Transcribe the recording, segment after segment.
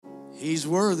He's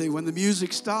worthy. When the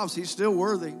music stops, He's still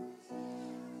worthy.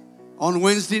 On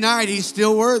Wednesday night, He's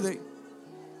still worthy.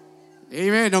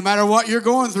 Amen. No matter what you're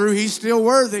going through, He's still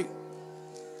worthy.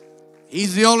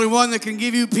 He's the only one that can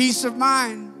give you peace of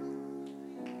mind.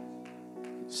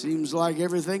 Seems like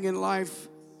everything in life,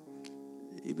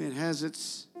 amen, has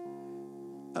its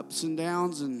ups and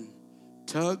downs and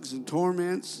tugs and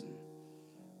torments.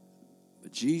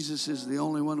 But Jesus is the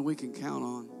only one we can count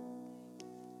on.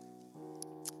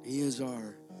 He is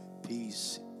our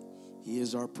peace. He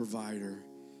is our provider.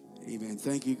 Amen.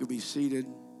 Thank you. You can be seated.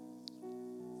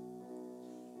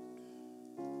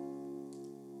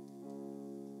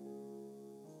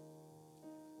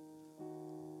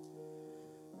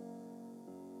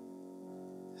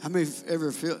 How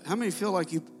many feel like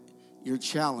you're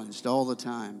challenged all the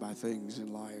time by things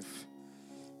in life?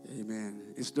 Amen.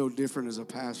 It's no different as a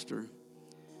pastor.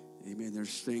 Amen.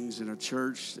 There's things in a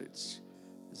church that's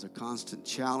a constant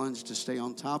challenge to stay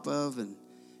on top of, and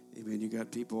amen, you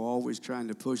got people always trying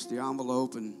to push the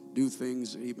envelope and do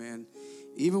things, amen,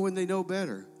 even when they know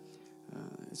better.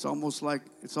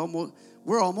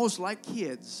 We're almost like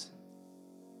kids.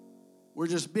 We're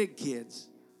just big kids.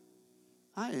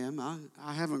 I am.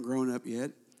 I haven't grown up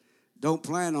yet. Don't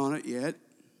plan on it yet.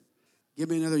 Give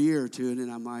me another year or two, and then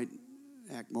I might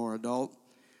act more adult.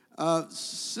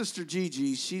 Sister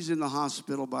Gigi, she's in the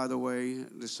hospital, by the way,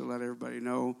 just to let everybody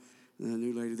know. The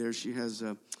new lady there,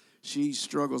 she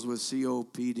struggles with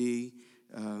COPD,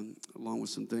 along with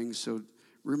some things. So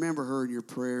remember her in your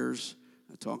prayers.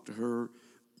 I talked to her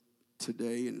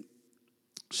today, and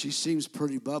she seems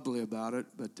pretty bubbly about it,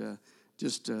 but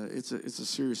it's a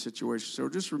serious situation. So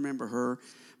just remember her.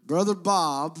 Brother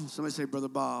Bob, somebody say Brother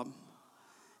Bob.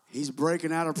 He's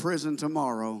breaking out of prison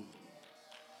tomorrow.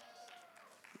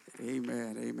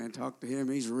 Amen, amen. Talk to him.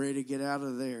 He's ready to get out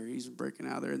of there. He's breaking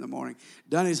out of there in the morning.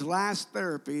 Done his last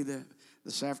therapy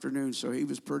this afternoon, so he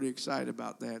was pretty excited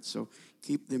about that. So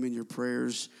keep them in your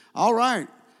prayers. All right,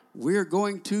 we're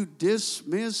going to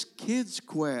dismiss Kids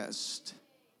Quest.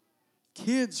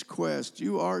 Kids Quest,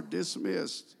 you are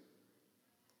dismissed.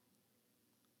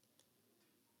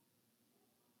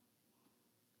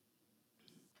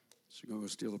 So you're going to go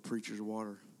steal a preacher's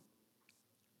water.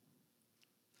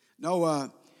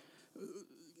 No,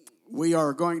 we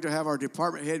are going to have our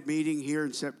department head meeting here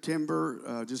in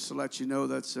September. Just to let you know,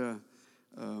 that's we're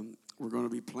going to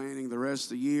be planning the rest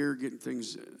of the year, getting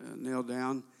things nailed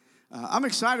down. I'm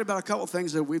excited about a couple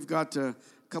things that we've got. A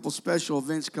couple special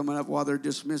events coming up while they're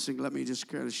dismissing. Let me just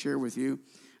kind of share with you.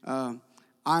 I'm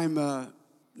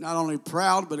not only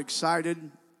proud but excited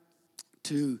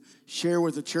to share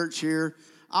with the church here.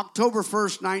 October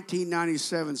 1st,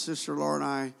 1997, Sister Laura and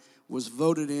I was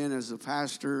voted in as the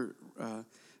pastor,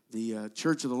 the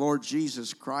Church of the Lord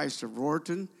Jesus Christ of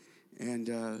Rorton. And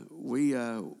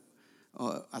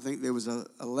I think there was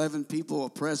 11 people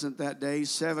present that day.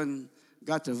 7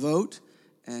 got to vote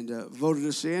and voted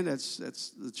us in.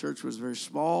 The church was very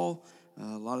small.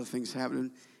 A lot of things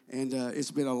happening. And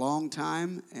it's been a long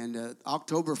time. And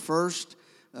October 1st,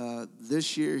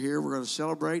 this year here, we're going to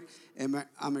celebrate. And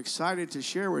I'm excited to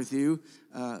share with you,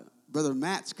 Brother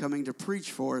Matt's coming to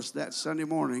preach for us that Sunday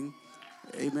morning.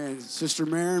 Amen. Sister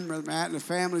Maren, Brother Matt, and the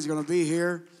family is going to be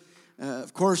here.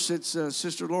 Of course, it's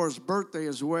Sister Laura's birthday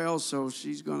as well, so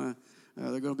they're going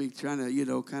to be trying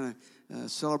to, kind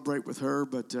of celebrate with her.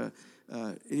 But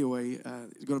anyway,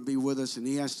 he's going to be with us, and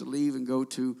he has to leave and go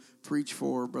to preach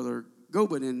for Brother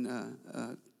Gobin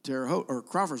in Terre Haute or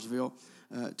Crawfordsville.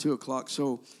 2 o'clock.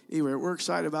 So anyway, we're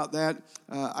excited about that.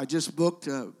 I just booked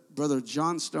Brother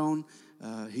Johnstone.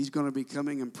 He's going to be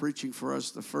coming and preaching for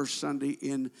us the first Sunday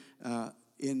in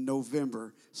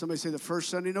November. Somebody say the first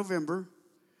Sunday in November.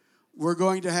 We're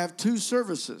going to have 2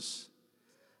 services,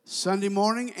 Sunday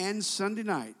morning and Sunday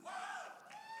night.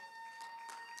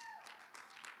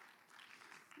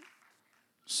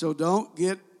 So don't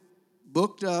get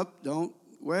booked up.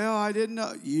 I didn't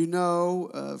know. You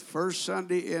know, first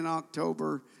Sunday in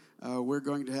October, we're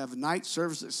going to have a night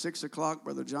service at 6 o'clock.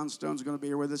 Brother Johnstone's going to be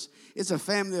here with us. It's a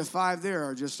family of 5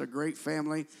 there, just a great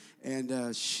family.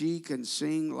 And she can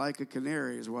sing like a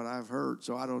canary is what I've heard.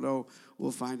 So I don't know.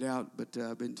 We'll find out, but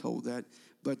I've been told that.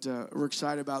 But we're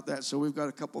excited about that. So we've got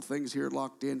a couple things here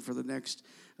locked in for the next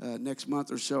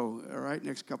month or so, all right,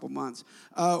 next couple months.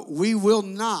 We will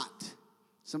not,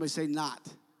 somebody say not,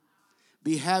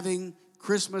 be having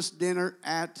Christmas dinner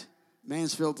at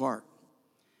Mansfield Park.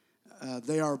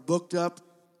 They are booked up.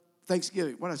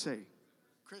 Thanksgiving. What did I say?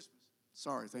 Christmas.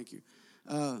 Sorry, thank you.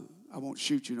 I won't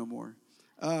shoot you no more.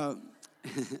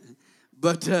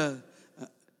 But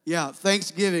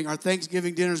Thanksgiving. Our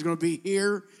Thanksgiving dinner is going to be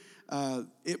here.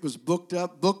 It was booked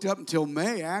up until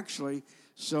May, actually,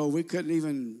 so we couldn't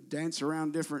even dance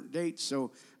around different dates.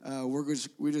 So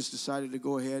we just decided to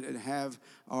go ahead and have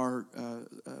our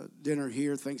dinner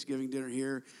here, Thanksgiving dinner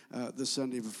here, the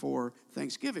Sunday before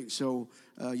Thanksgiving. So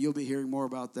you'll be hearing more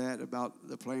about that, about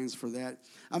the plans for that.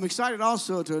 I'm excited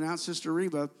also to announce Sister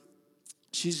Reba.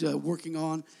 She's working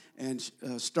on and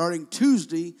starting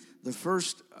Tuesday, the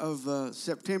 1st of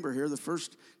September here, the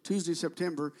first Tuesday,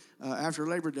 September, after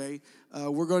Labor Day,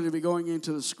 we're going to be going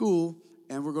into the school,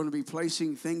 and we're going to be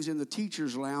placing things in the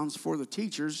teacher's lounge for the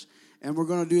teachers, and we're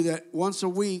going to do that once a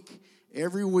week,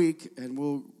 every week, and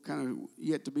we'll kind of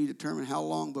yet to be determined how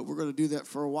long, but we're going to do that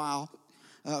for a while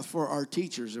for our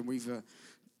teachers, and we've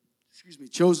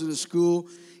chosen a school,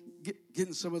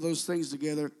 getting some of those things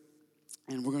together,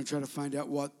 and we're going to try to find out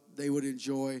what they would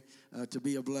enjoy to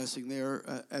be a blessing there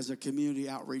as a community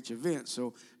outreach event.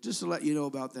 So just to let you know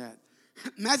about that.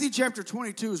 Matthew chapter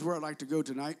 22 is where I'd like to go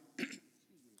tonight.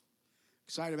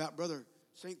 Excited about Brother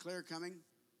St. Clair coming.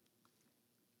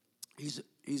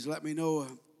 He's let me know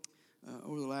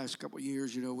over the last couple of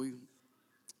years,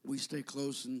 we stay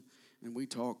close and we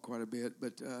talk quite a bit,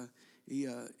 but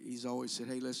he's always said,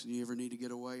 hey, listen, you ever need to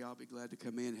get away, I'll be glad to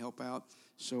come in and help out.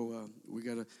 So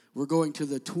we're going to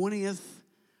the 20th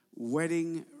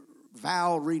wedding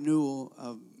vow renewal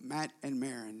of Matt and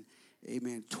Marin.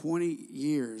 Amen. 20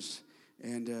 years.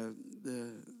 And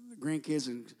the grandkids,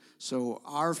 and so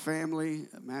our family,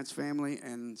 Matt's family,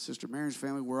 and Sister Marin's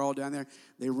family, we're all down there.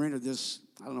 They rented this,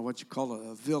 I don't know what you call it,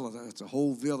 a villa. It's a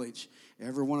whole village.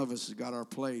 Every one of us has got our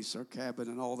place, our cabin,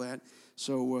 and all that.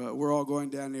 So we're all going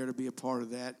down there to be a part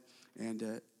of that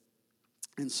and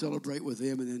celebrate with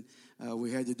them. And then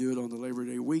we had to do it on the Labor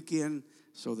Day weekend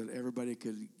so that everybody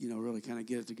could, really kind of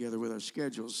get it together with our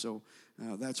schedules. So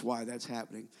that's why that's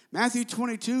happening. Matthew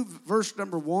 22, verse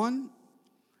number 1.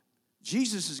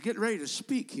 Jesus is getting ready to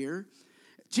speak here.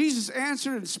 Jesus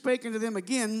answered and spake unto them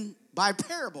again by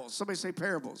parables. Somebody say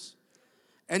parables.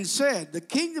 And said, the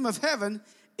kingdom of heaven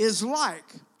is like,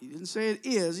 he didn't say it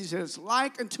is, he said it's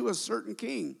like unto a certain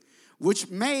king,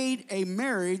 which made a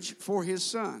marriage for his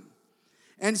son,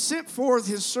 and sent forth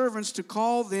his servants to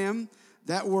call them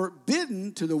that were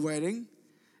bidden to the wedding,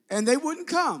 and they wouldn't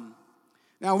come.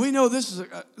 Now we know this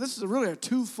is really a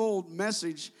twofold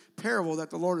message parable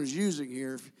that the Lord is using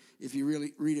here, if you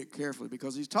really read it carefully,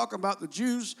 because he's talking about the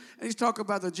Jews and he's talking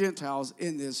about the Gentiles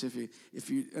in this, if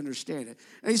you understand it.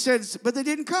 And he said, but they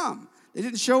didn't come. They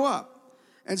didn't show up.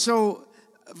 And so,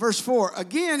 verse 4,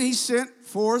 again he sent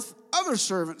forth other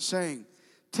servants, saying,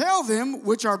 tell them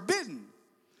which are bidden,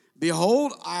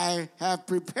 behold, I have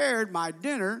prepared my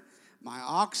dinner, my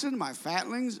oxen, my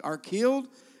fatlings are killed,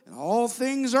 and all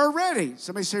things are ready.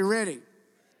 Somebody say ready.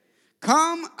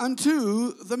 Come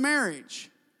unto the marriage.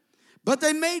 But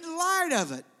they made light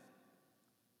of it.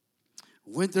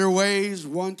 Went their ways,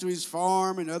 one to his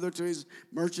farm and other to his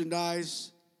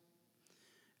merchandise.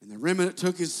 And the remnant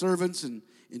took his servants and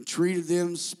entreated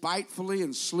them spitefully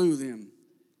and slew them.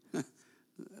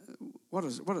 What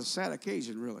a sad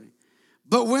occasion, really.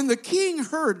 But when the king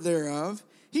heard thereof,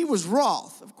 he was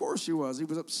wroth. Of course he was. He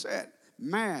was upset,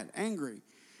 mad, angry.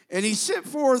 And he sent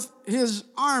forth his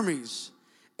armies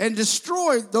and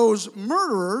destroyed those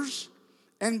murderers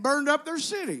and burned up their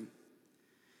city.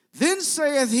 Then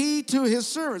saith he to his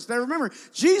servants. Now remember,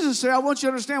 Jesus said, I want you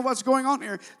to understand what's going on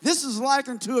here. This is like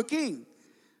unto a king.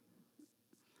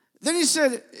 Then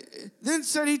said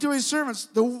he to his servants,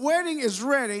 the wedding is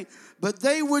ready, but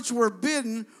they which were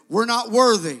bidden were not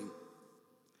worthy.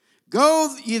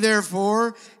 Go ye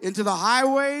therefore into the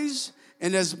highways,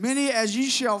 and as many as ye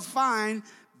shall find,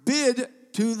 bid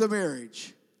to the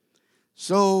marriage.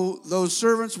 So those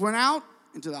servants went out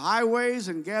into the highways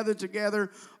and gathered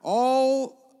together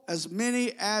all as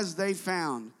many as they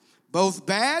found, both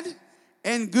bad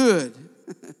and good.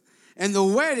 And the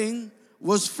wedding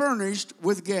was furnished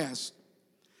with guests.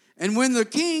 And when the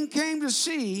king came to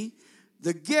see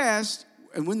the guest,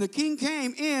 and when the king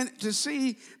came in to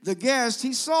see the guest,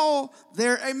 he saw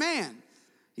there a man.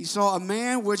 He saw a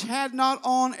man which had not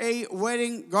on a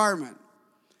wedding garment.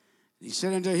 He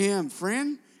said unto him,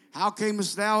 friend, how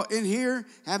camest thou in here,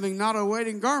 having not a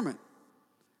wedding garment?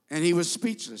 And he was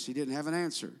speechless. He didn't have an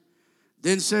answer.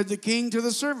 Then said the king to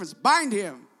the servants, bind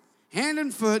him, hand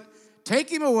and foot, take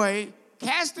him away,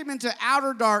 cast him into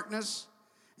outer darkness,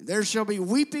 and there shall be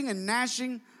weeping and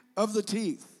gnashing of the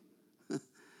teeth.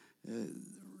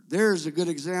 There's a good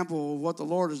example of what the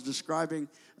Lord is describing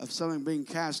of something being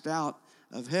cast out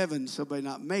of heaven, somebody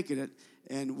not making it,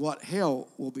 and what hell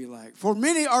will be like. For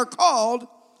many are called,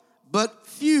 but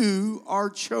few are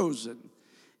chosen.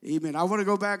 Amen. I want to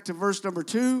go back to verse number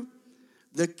 2.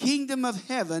 the kingdom of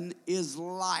heaven is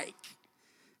like.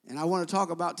 And I want to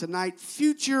talk about tonight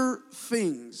future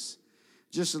things.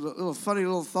 Just a little funny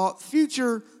little thought.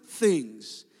 Future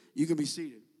things. You can be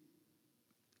seated.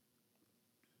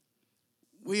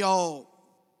 We all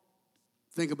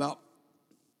think about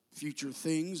future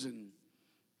things, and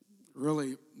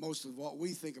really most of what we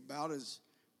think about is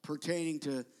pertaining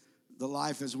to the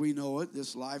life as we know it,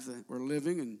 this life that we're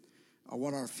living, and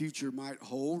what our future might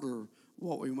hold or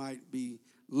what we might be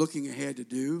looking ahead to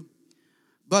do.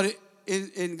 But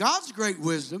in God's great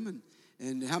wisdom,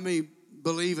 and how many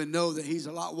believe and know that he's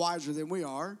a lot wiser than we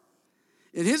are,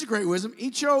 in his great wisdom, he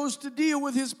chose to deal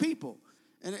with his people.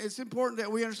 And it's important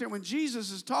that we understand when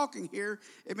Jesus is talking here,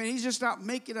 I mean, he's just not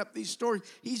making up these stories.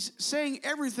 He's saying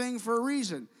everything for a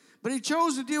reason. But he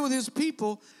chose to deal with his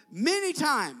people many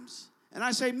times. And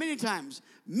I say many times.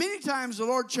 Many times the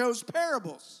Lord chose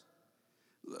parables.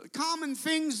 Common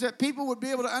things that people would be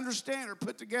able to understand or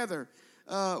put together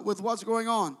with what's going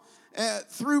on.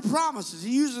 Through promises.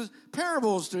 He uses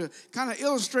parables to kind of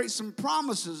illustrate some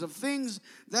promises of things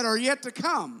that are yet to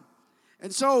come.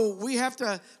 And so we have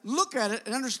to look at it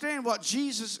and understand what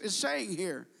Jesus is saying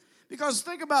here. Because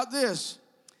think about this,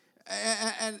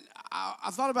 and I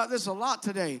thought about this a lot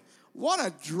today. What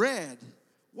a dreaded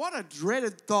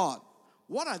thought.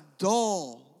 What a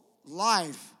dull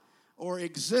life or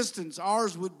existence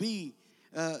ours would be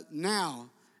now,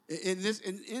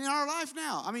 in our life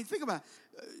now. I mean, think about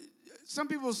it. Some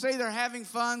people say they're having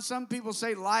fun. Some people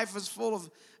say life is full of,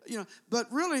 but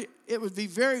really it would be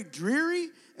very dreary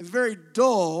and very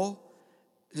dull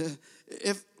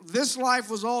if this life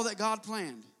was all that God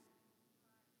planned.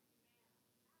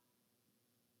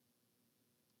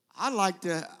 I like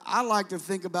to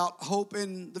think about hope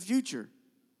in the future.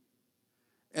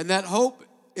 And that hope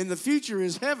in the future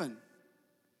is heaven.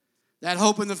 That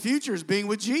hope in the future is being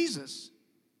with Jesus.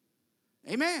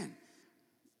 Amen.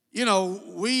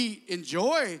 We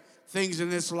enjoy things in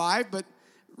this life, but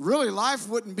really life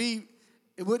wouldn't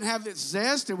have its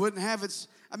zest. It wouldn't have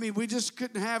we just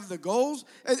couldn't have the goals.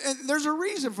 And there's a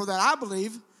reason for that, I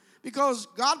believe, because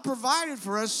God provided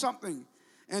for us something.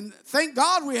 And thank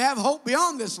God we have hope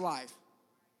beyond this life.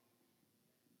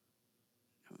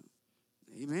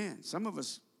 Amen. Some of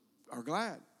us are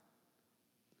glad.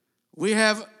 We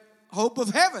have hope of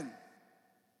heaven.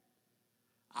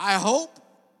 I hope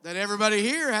that everybody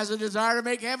here has a desire to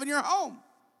make heaven your home.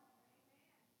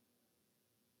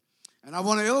 And I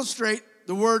want to illustrate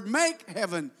the word make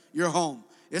heaven your home.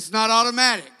 It's not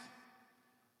automatic.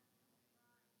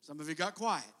 Some of you got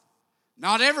quiet.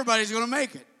 Not everybody's going to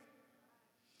make it.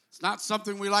 It's not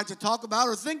something we like to talk about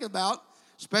or think about,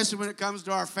 especially when it comes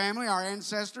to our family, our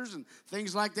ancestors, and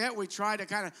things like that. We try to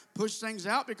kind of push things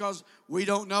out because we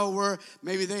don't know where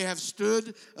maybe they have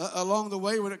stood along the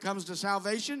way when it comes to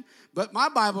salvation. But my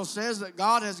Bible says that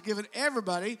God has given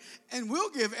everybody and will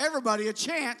give everybody a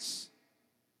chance.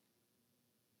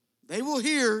 They will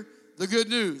hear the good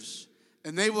news,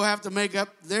 and they will have to make up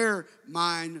their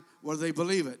mind whether they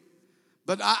believe it.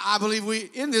 But I believe we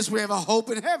have a hope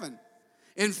in heaven.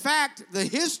 In fact, the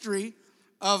history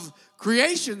of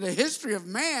creation, the history of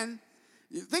man,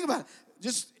 think about it.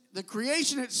 Just the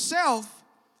creation itself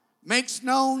makes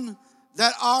known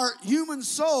that our human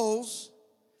souls,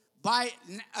 by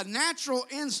a natural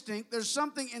instinct, there's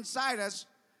something inside us,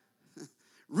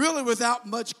 really without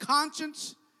much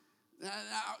conscience.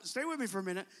 Stay with me for a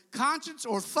minute. Conscience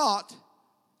or thought,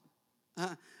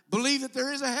 believe that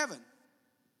there is a heaven.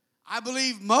 I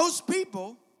believe most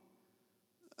people,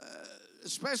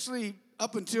 especially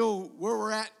up until where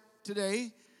we're at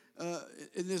today,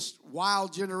 in this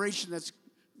wild generation that's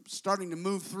starting to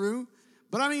move through.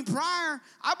 But prior,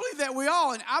 I believe that we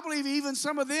all, and I believe even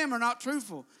some of them are not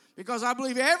truthful, because I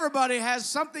believe everybody has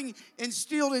something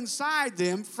instilled inside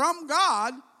them from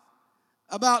God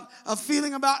about a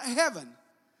feeling about heaven.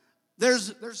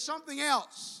 There's something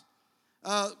else.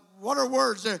 What are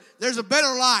words? There's a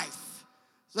better life.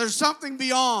 There's something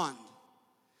beyond.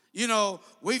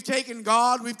 We've taken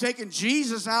God, we've taken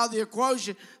Jesus out of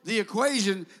the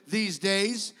equation these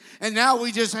days, and now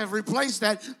we just have replaced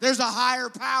that. There's a higher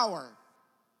power.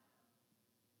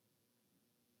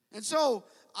 And so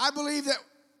I believe that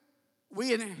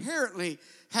we inherently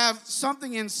have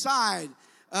something inside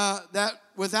that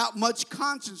without much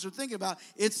conscience or thinking about,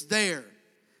 it's there.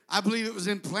 I believe it was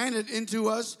implanted into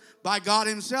us by God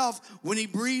himself when he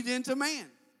breathed into man.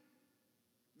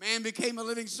 Man became a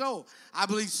living soul. I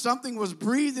believe something was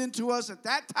breathed into us at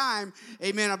that time,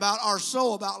 amen, about our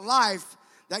soul, about life,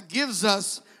 that gives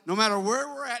us, no matter where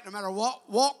we're at, no matter what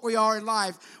walk we are in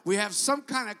life, we have some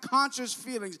kind of conscious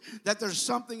feelings that there's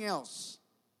something else,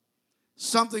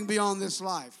 something beyond this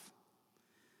life.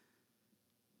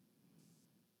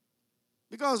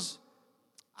 Because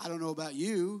I don't know about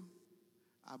you,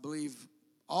 I believe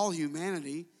all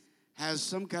humanity has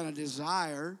some kind of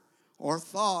desire or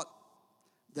thought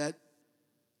that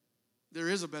there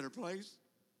is a better place.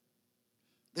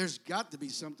 There's got to be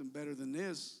something better than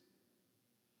this.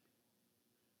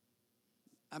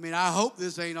 I mean, I hope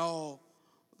this ain't all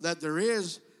that there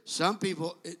is. Some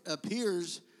people, it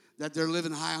appears that they're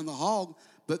living high on the hog,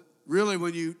 but really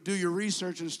when you do your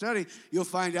research and study, you'll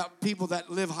find out people that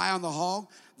live high on the hog,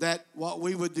 that what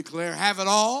we would declare have it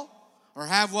all or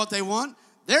have what they want,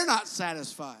 they're not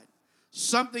satisfied.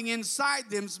 Something inside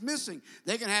them's missing.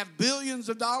 They can have billions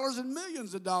of dollars and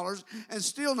millions of dollars and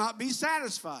still not be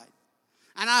satisfied.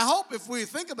 And I hope if we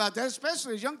think about that,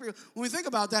 especially as young people, when we think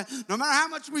about that, no matter how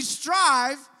much we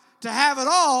strive to have it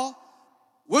all,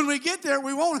 when we get there,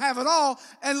 we won't have it all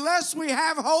unless we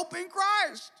have hope in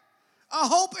Christ. A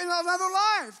hope in another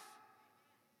life.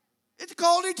 It's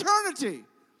called eternity.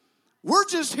 We're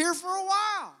just here for a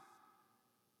while.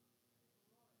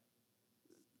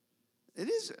 It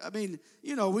is. I mean,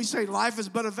 you know, we say life is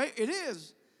but a vapor. It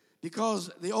is. Because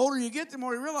the older you get, the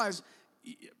more you realize,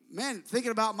 man,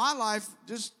 thinking about my life,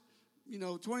 just,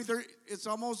 20, 30, it's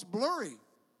almost blurry.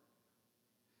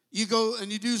 You go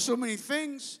and you do so many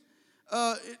things,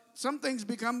 some things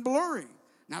become blurry.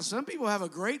 Now, some people have a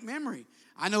great memory.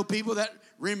 I know people that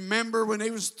remember when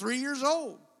they was 3 years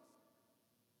old.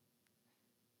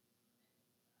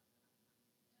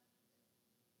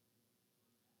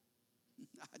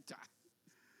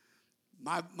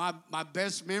 My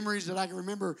best memories that I can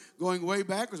remember going way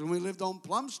back was when we lived on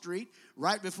Plum Street,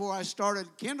 right before I started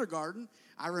kindergarten.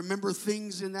 I remember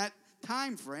things in that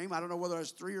time frame. I don't know whether I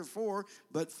was 3 or 4,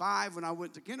 but 5 when I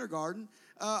went to kindergarten.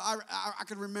 I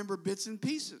could remember bits and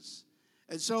pieces.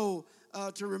 And so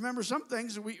to remember some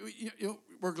things,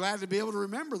 we're glad to be able to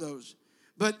remember those.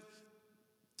 But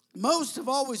most have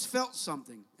always felt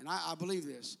something, and I believe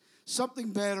this.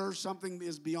 Something better, something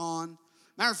is beyond.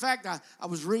 Matter of fact, I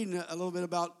was reading a little bit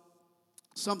about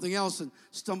something else and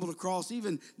stumbled across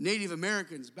even Native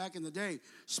Americans back in the day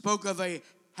spoke of a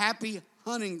happy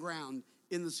hunting ground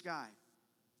in the sky.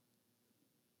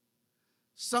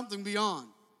 Something beyond.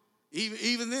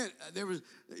 Even then, there was,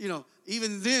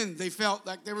 even then they felt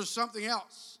like there was something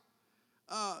else.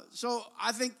 So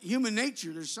I think human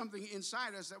nature, there's something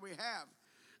inside us that we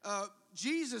have.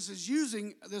 Jesus is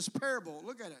using this parable,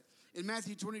 look at it, in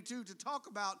Matthew 22 to talk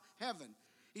about heaven.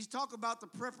 He's talking about the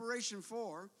preparation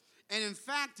for, and in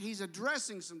fact, he's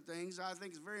addressing some things I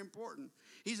think is very important.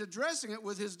 He's addressing it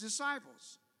with his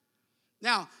disciples.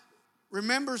 Now,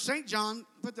 remember St. John,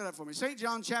 put that up for me. St.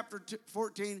 John chapter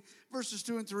 14, verses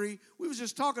 2 and 3. We was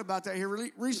just talking about that here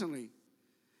recently.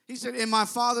 He said, in my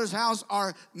Father's house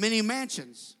are many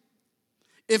mansions.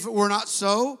 If it were not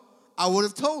so, I would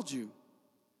have told you.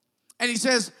 And he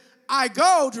says, I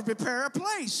go to prepare a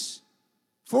place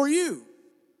for you.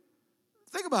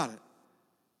 Think about it.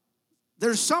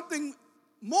 There's something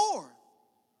more.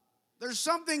 There's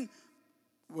something,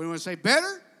 we want to say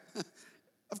better?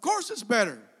 Of course it's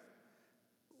better.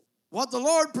 What the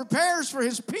Lord prepares for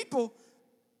his people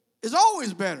is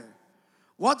always better.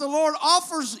 What the Lord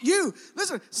offers you.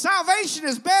 Listen, salvation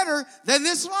is better than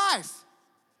this life.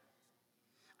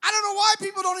 I don't know why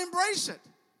people don't embrace it.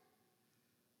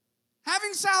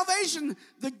 Having salvation,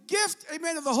 the gift,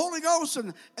 amen, of the Holy Ghost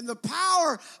and the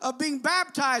power of being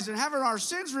baptized and having our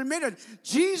sins remitted.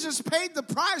 Jesus paid the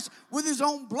price with his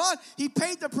own blood. He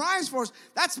paid the price for us.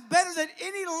 That's better than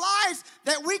any life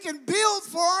that we can build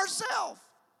for ourselves.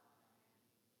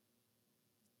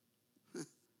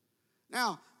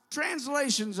 Now,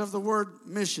 translations of the word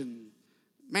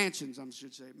mansions, I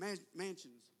should say,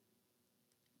 mansions.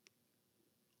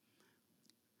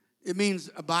 It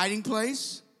means abiding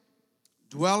place,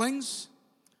 dwellings,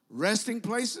 resting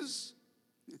places.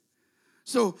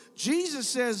 So Jesus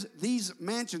says these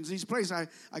mansions, these places,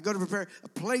 I go to prepare a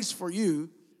place for you,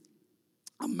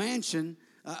 a mansion,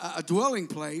 a dwelling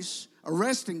place, a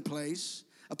resting place,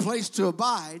 a place to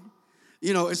abide.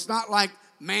 It's not like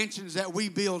mansions that we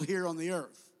build here on the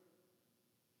earth.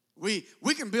 We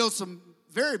can build some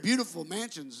very beautiful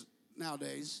mansions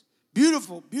nowadays,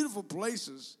 beautiful, beautiful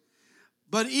places.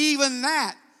 But even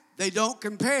that, they don't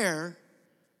compare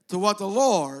to what the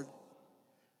Lord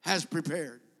has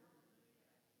prepared.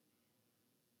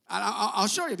 I'll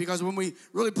show you, because when we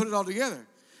really put it all together,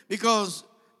 because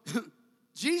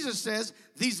Jesus says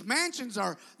these mansions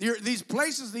are, these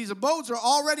places, these abodes are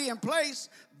already in place,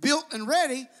 built and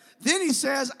ready. Then he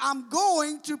says, I'm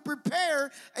going to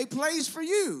prepare a place for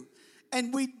you.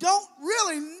 And we don't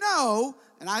really know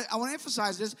and I want to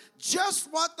emphasize this, just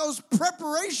what those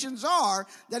preparations are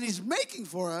that he's making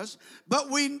for us, but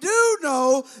we do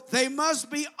know they must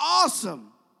be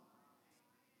awesome.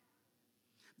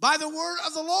 By the word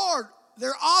of the Lord,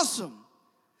 they're awesome.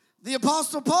 The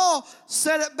Apostle Paul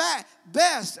said it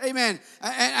best, amen,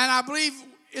 and I believe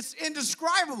it's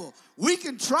indescribable. We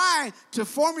can try to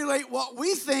formulate what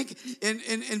we think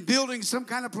in building some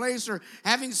kind of place or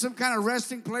having some kind of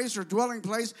resting place or dwelling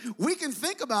place. We can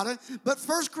think about it, but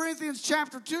 1 Corinthians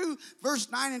chapter 2,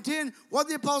 verse 9 and 10, what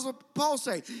did the Apostle Paul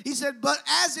say? He said, but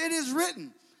as it is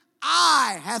written,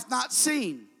 eye hath not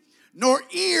seen, nor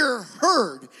ear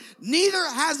heard, neither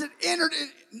has it entered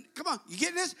in, come on, you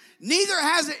getting this? Neither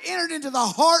has it entered into the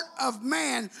heart of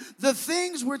man the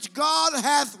things which God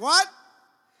hath what?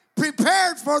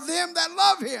 Prepared for them that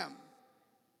love him.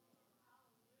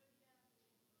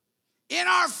 In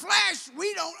our flesh,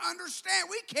 we don't understand.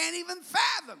 We can't even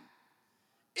fathom.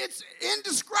 It's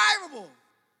indescribable.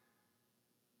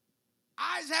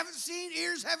 Eyes haven't seen,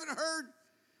 ears haven't heard.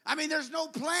 I mean, there's no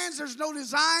plans, there's no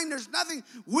design, there's nothing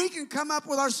we can come up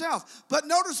with ourselves. But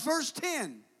notice verse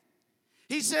 10.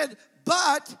 He said,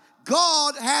 but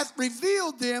God hath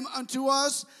revealed them unto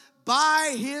us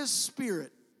by his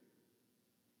Spirit.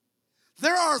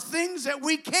 There are things that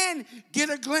we can get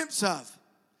a glimpse of.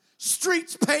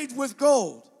 Streets paved with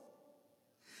gold.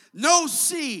 No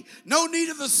sea, no need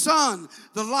of the sun,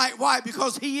 the light. Why?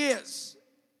 Because he is.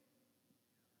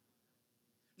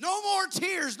 No more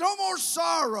tears, no more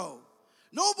sorrow.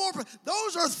 No more.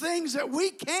 Those are things that we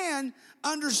can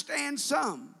understand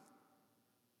some.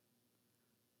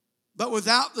 But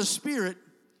without the Spirit,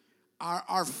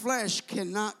 our flesh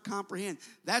cannot comprehend.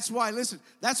 That's why, listen,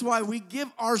 that's why we give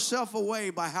ourselves away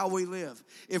by how we live.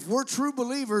 If we're true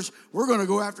believers, we're going to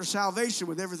go after salvation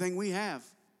with everything we have.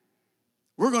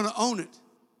 We're going to own it.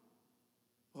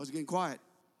 Oh, it's getting quiet.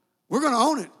 We're going to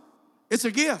own it. It's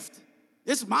a gift.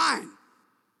 It's mine.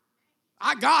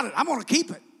 I got it. I'm going to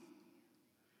keep it.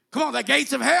 Come on, the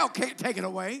gates of hell can't take it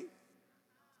away.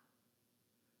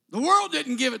 The world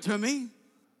didn't give it to me.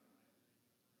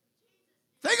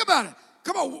 Think about it.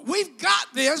 Come on, we've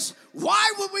got this.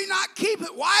 Why would we not keep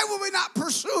it? Why would we not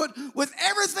pursue it with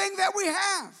everything that we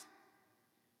have?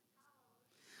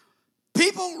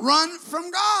 People run from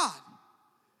God.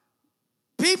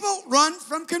 People run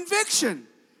from conviction.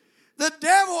 The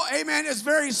devil, amen, is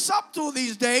very subtle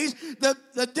these days.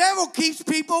 The devil keeps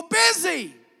people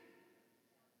busy.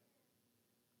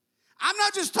 I'm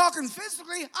not just talking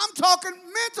physically, I'm talking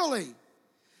mentally.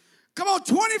 Come on,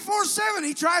 24/7,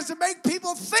 he tries to make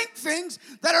people think things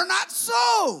that are not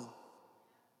so.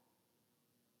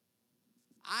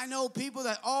 I know people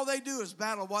that all they do is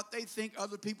battle what they think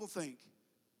other people think.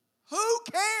 Who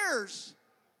cares?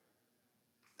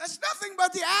 That's nothing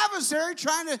but the adversary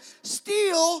trying to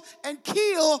steal and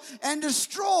kill and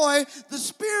destroy the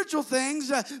spiritual things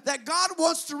that God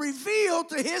wants to reveal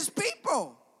to his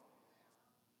people.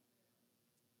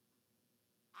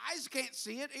 Eyes can't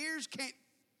see it, ears can't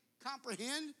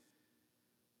comprehend.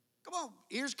 Come on,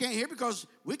 ears can't hear because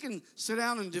we can sit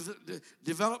down and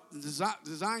develop,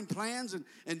 design plans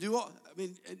and do all. I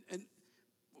mean,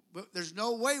 but there's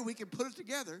no way we can put it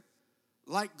together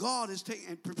like God is taking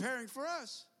and preparing for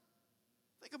us.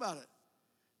 Think about it,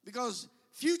 because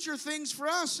future things for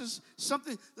us is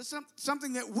something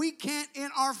that we can't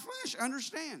in our flesh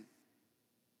understand.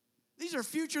 These are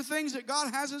future things that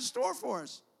God has in store for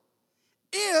us.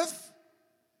 If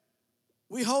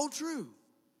we hold true,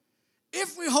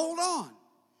 if we hold on,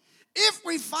 if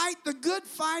we fight the good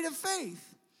fight of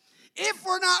faith, if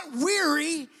we're not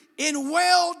weary in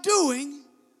well-doing,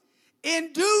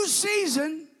 in due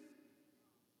season,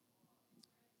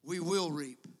 we will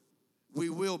reap. We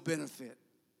will benefit.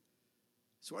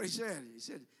 That's what he said. He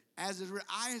said, as it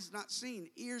eye has not seen,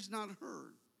 ears not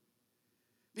heard.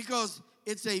 Because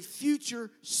it's a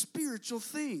future spiritual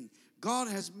thing God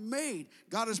has made.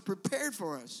 God has prepared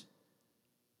for us.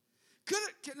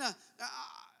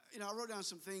 I wrote down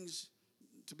some things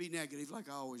to be negative, like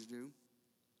I always do.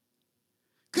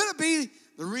 Could it be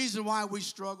the reason why we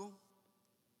struggle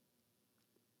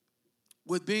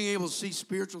with being able to see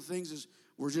spiritual things is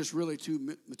we're just really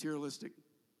too materialistic?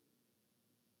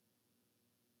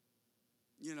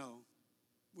 You know,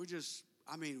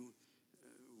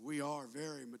 we are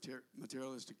very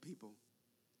materialistic people.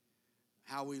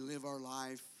 How we live our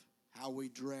life, how we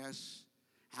dress,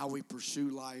 how we pursue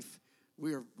life,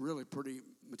 we are really pretty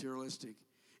materialistic.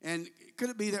 And could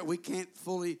it be that we can't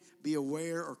fully be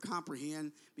aware or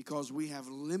comprehend because we have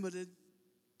limited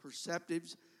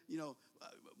perceptives? You know,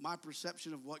 my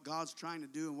perception of what God's trying to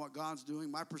do and what God's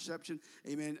doing, my perception,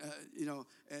 amen,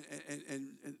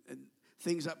 and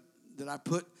things that I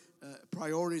put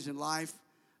priorities in life?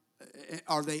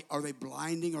 Are they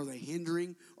blinding? Are they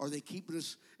hindering? Are they keeping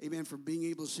us, amen, from being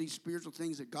able to see spiritual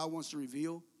things that God wants to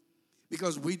reveal?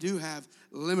 Because we do have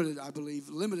limited, I believe,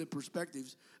 limited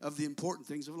perspectives of the important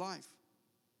things of life.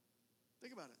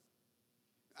 Think about it.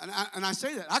 And I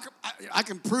say that. I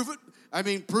can prove it. I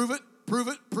mean, prove it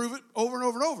over and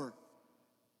over and over.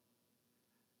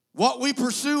 What we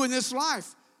pursue in this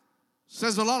life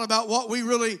says a lot about what we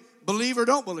really believe or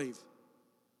don't believe.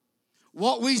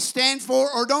 What we stand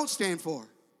for or don't stand for.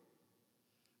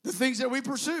 The things that we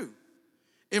pursue.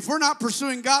 If we're not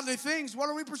pursuing godly things, what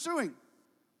are we pursuing?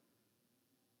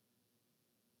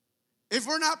 If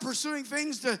we're not pursuing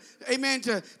things to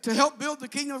help build the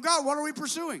kingdom of God, what are we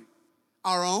pursuing?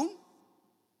 Our own?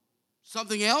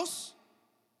 Something else?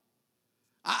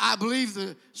 I believe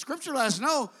the scripture lets us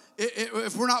know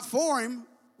if we're not for him,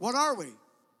 what are we?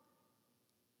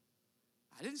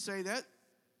 I didn't say that.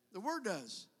 The word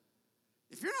does.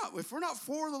 If we're not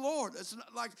for the Lord, it's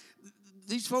not like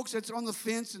these folks that's on the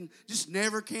fence and just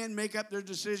never can make up their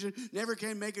decision, never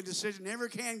can make a decision, never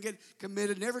can get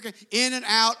committed, never can, in and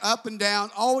out, up and down,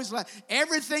 always like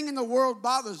everything in the world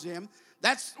bothers them.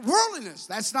 That's worldliness.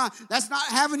 That's not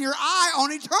having your eye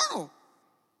on eternal.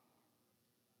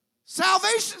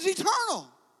 Salvation's eternal.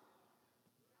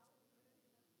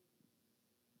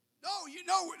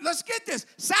 No, let's get this.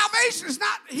 Salvation is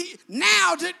not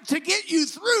now to get you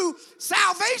through.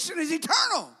 Salvation is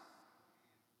eternal.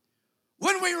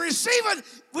 When we receive it,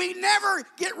 we never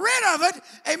get rid of it,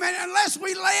 amen, unless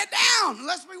we lay it down,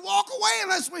 unless we walk away,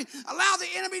 unless we allow the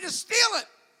enemy to steal it.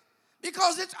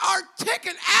 Because it's our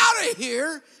ticket out of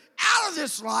here, out of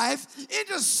this life,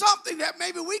 into something that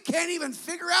maybe we can't even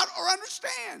figure out or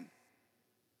understand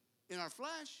in our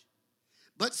flesh.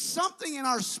 But something in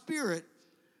our spirit,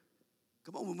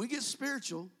 come on, when we get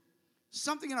spiritual,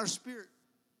 something in our spirit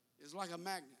is like a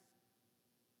magnet.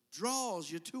 Draws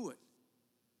you to it.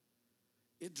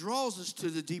 It draws us to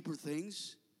the deeper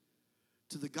things,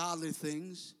 to the godly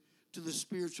things, to the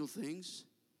spiritual things.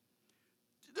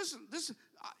 Listen,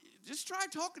 just try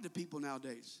talking to people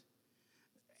nowadays.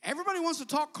 Everybody wants to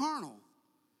talk carnal.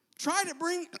 Try to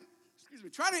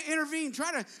intervene,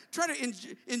 try to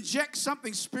inject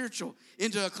something spiritual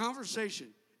into a conversation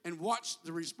and watch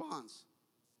the response.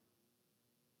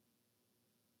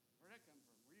 Where'd that come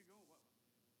from? Where you going?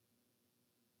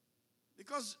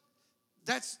 Because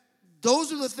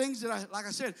those are the things that like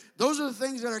I said, those are the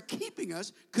things that are keeping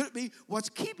us. Could it be what's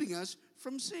keeping us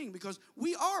from seeing? Because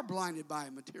we are blinded by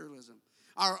materialism.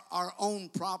 Our own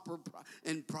proper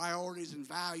and priorities and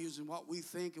values and what we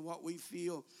think and what we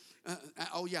feel.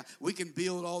 We can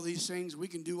build all these things. We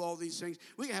can do all these things.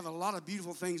 We can have a lot of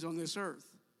beautiful things on this earth.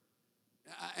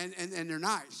 And they're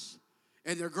nice.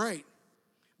 And they're great.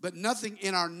 But nothing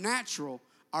in our natural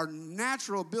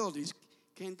abilities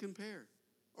can compare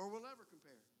or will ever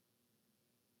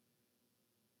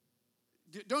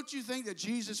compare. Don't you think that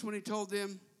Jesus, when he told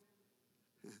them,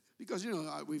 because,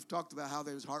 we've talked about how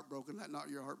they was heartbroken, let not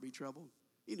your heart be troubled.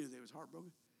 He knew they was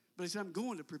heartbroken. But he said, I'm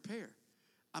going to prepare.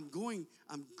 I'm going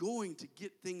to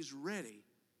get things ready.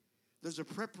 There's a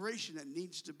preparation that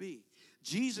needs to be.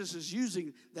 Jesus is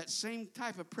using that same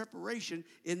type of preparation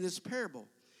in this parable.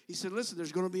 He said, listen,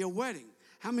 there's going to be a wedding.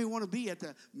 How many want to be at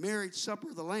the marriage supper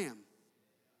of the Lamb?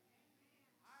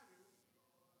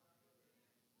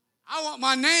 I want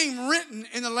my name written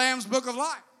in the Lamb's book of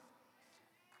life.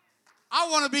 I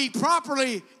want to be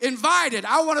properly invited.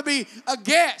 I want to be a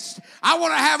guest. I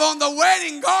want to have on the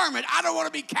wedding garment. I don't want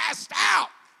to be cast out.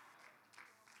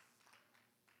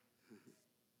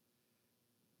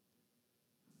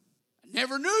 I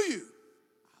never knew you.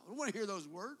 I don't want to hear those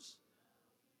words.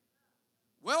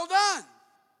 Well done.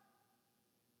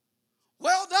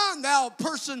 Well done, thou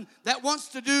person that wants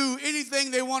to do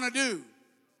anything they want to do.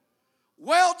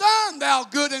 Well done, thou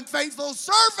good and faithful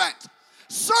servant.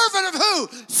 Servant of who?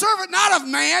 Servant not of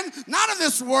man, not of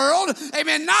this world,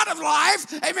 amen, not of life,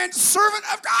 amen, servant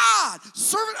of God,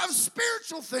 servant of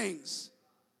spiritual things.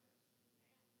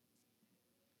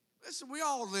 Listen, we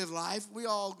all live life. We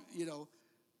all, if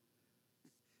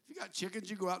you got chickens,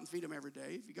 you go out and feed them every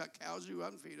day. If you got cows, you go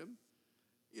out and feed them.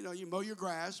 You mow your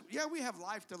grass. Yeah, we have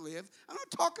life to live. I'm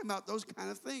not talking about those kind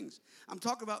of things. I'm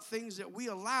talking about things that we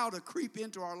allow to creep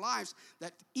into our lives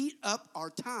that eat up our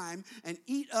time and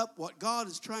eat up what God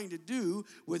is trying to do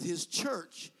with his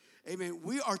church. Amen.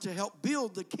 We are to help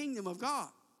build the kingdom of God.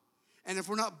 And if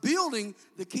we're not building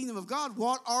the kingdom of God,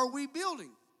 what are we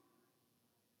building?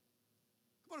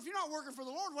 Well, if you're not working for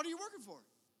the Lord, what are you working for?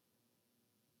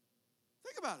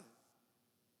 Think about it.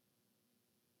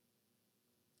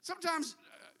 Sometimes,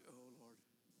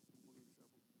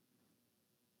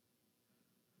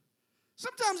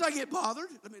 Sometimes I get bothered.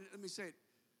 Let me say it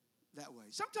that way.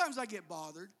 Sometimes I get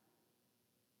bothered.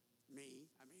 I'm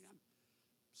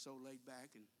so laid back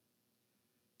and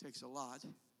takes a lot.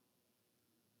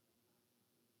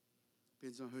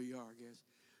 Depends on who you are, I guess.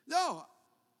 No,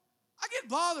 I get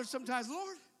bothered sometimes,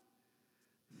 Lord.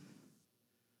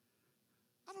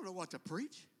 I don't know what to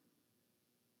preach.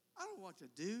 I don't know what to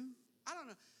do. I don't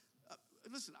know.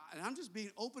 Listen, I'm just being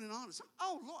open and honest.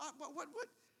 Oh, Lord, what?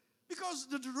 Because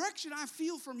the direction I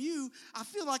feel from you, I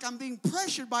feel like I'm being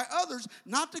pressured by others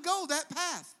not to go that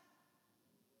path.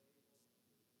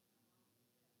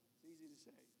 It's easy to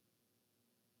say.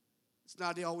 It's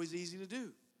not always easy to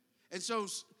do. And so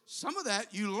some of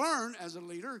that you learn as a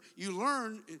leader. You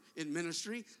learn in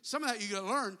ministry. Some of that you got to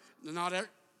learn. Not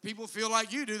people feel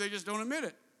like you do. They just don't admit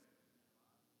it.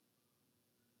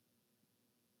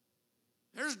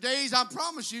 There's days, I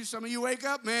promise you, some of you wake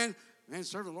up, man,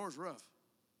 serving the Lord's rough.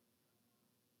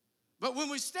 But when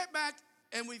we step back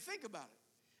and we think about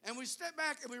it, and we step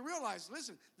back and we realize,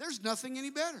 listen, there's nothing any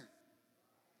better.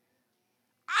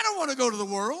 I don't want to go to the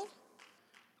world.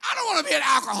 I don't want to be an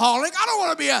alcoholic. I don't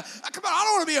want to be I don't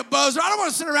want to be a buzzer. I don't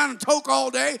want to sit around and toke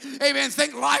all day, amen,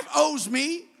 think life owes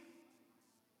me.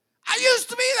 I used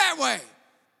to be that way.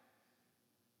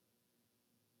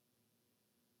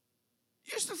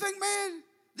 Used to think, man,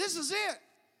 this is it.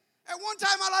 At one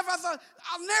time in my life, I thought,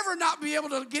 I'll never not be able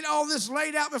to get all this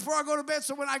laid out before I go to bed,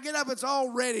 so when I get up, it's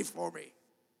all ready for me.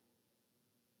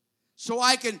 So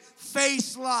I can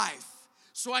face life.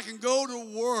 So I can go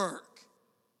to work.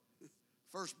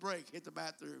 First break, hit the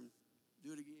bathroom,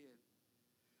 do it again.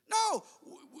 No,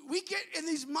 we get in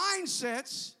these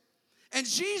mindsets, and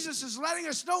Jesus is letting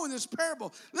us know in this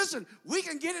parable, listen, we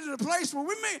can get into a place where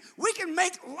we can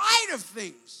make light of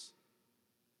things.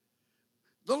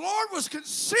 The Lord was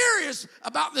serious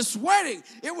about this wedding.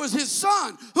 It was his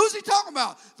son. Who's he talking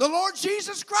about? The Lord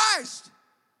Jesus Christ.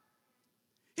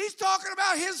 He's talking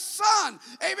about his son.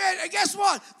 Amen. And guess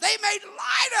what? They made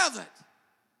light of it.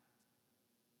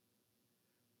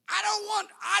 I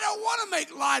don't want to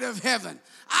make light of heaven.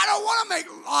 I don't want to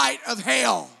make light of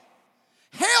hell.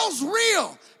 Hell's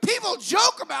real. People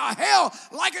joke about hell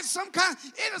like it's some kind.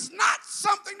 It is not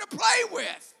something to play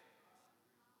with.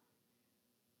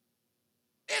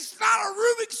 It's not a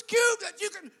Rubik's Cube that you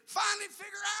can finally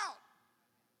figure out.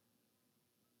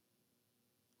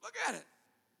 Look at it.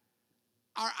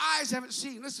 Our eyes haven't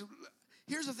seen. Listen,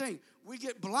 here's the thing. We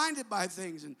get blinded by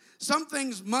things, and some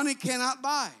things money cannot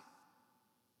buy.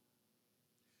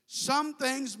 Some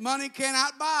things money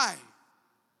cannot buy.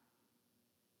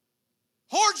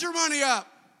 Hoard your money up.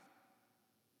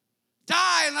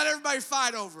 Die and let everybody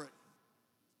fight over it.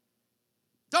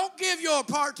 Don't give your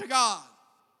part to God.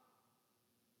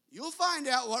 You'll find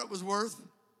out what it was worth.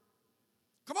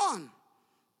 Come on.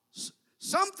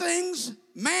 Some things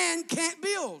man can't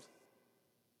build.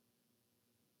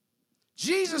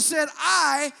 Jesus said,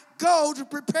 I go to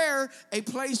prepare a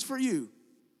place for you.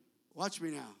 Watch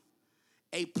me now.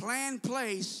 A planned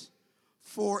place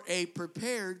for a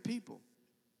prepared people.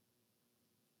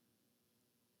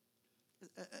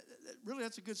 Really,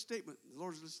 that's a good statement. The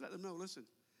Lord's just letting them know, listen,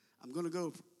 I'm going to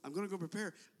go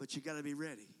prepare, but you got to be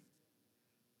ready.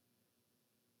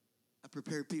 A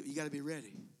prepared people, you got to be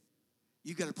ready.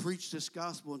 You got to preach this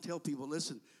gospel and tell people,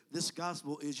 listen, this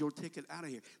gospel is your ticket out of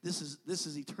here. This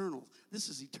is eternal. This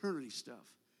is eternity stuff.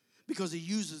 Because he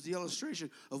uses the illustration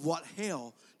of what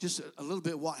hell, just a little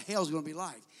bit what hell's going to be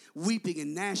like. Weeping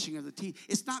and gnashing of the teeth.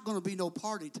 It's not going to be no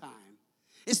party time.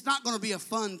 It's not going to be a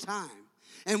fun time.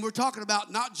 And we're talking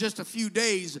about not just a few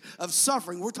days of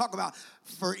suffering. We're talking about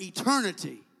for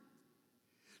eternity.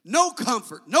 No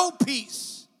comfort, no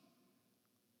peace.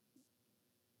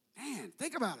 Man,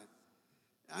 think about it.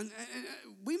 And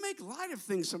we make light of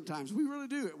things sometimes. We really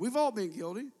do. We've all been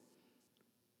guilty.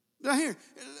 Now here,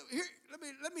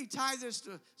 let me tie this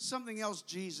to something else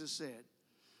Jesus said.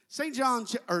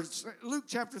 Luke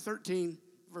chapter 13,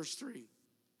 verse 3.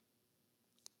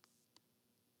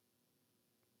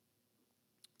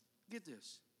 Get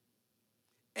this.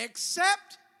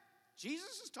 Except,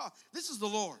 Jesus is talking. This is the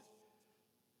Lord.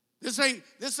 This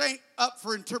ain't up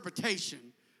for interpretation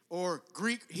or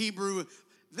Greek, Hebrew.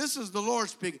 This is the Lord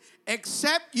speaking.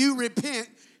 Except you repent,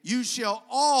 you shall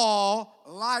all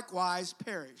likewise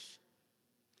perish.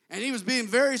 And he was being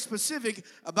very specific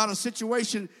about a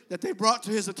situation that they brought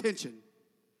to his attention.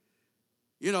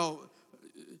 You know,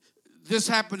 this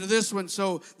happened to this one,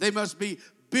 so they must be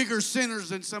bigger sinners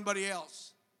than somebody else.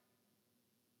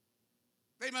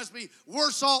 They must be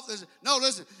worse off. No,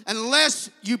 listen. Unless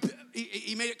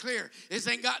he made it clear, this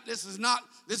is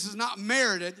not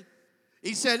merited.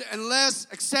 He said, unless,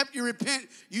 except you repent,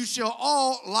 you shall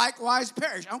all likewise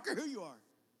perish. I don't care who you are.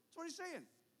 That's what he's saying.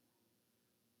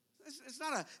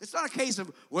 It's not a case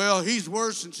of, well, he's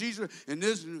worse and she's and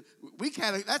this. And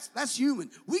that's human.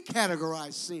 We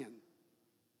categorize sin.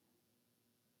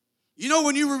 You know,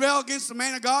 when you rebel against the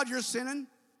man of God, you're sinning.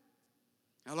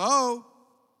 Hello?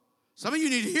 Some of you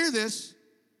need to hear this.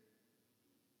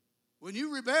 When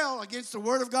you rebel against the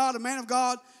word of God, a man of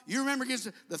God, you remember against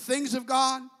the things of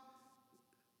God,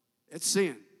 it's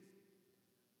sin.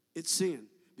 It's sin.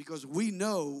 Because we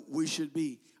know we should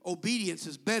be. Obedience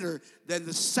is better than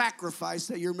the sacrifice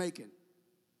that you're making.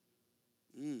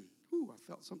 Ooh, I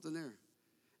felt something there.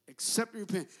 Accept and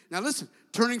repent. Now listen,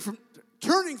 turning from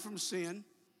sin,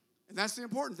 and that's the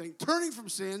important thing. Turning from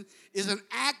sin is an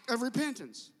act of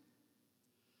repentance.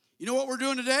 You know what we're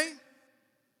doing today?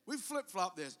 We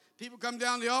flip-flop this. People come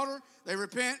down the altar, they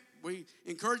repent. We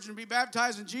encourage them to be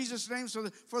baptized in Jesus' name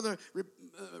for the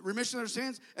remission of their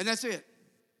sins, and that's it.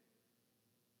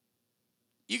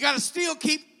 You got to still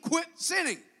quit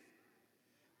sinning.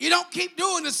 You don't keep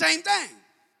doing the same thing.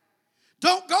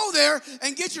 Don't go there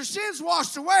and get your sins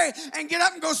washed away and get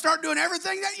up and go start doing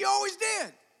everything that you always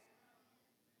did.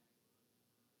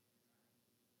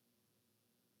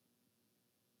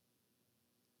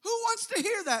 Who wants to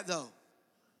hear that, though?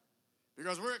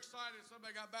 Because we're excited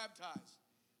somebody got baptized.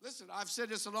 Listen, I've said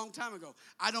this a long time ago.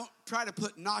 I don't try to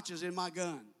put notches in my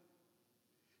gun.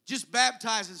 Just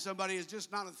baptizing somebody is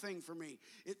just not a thing for me.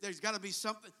 There's got to be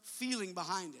something, feeling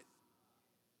behind it.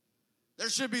 There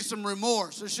should be some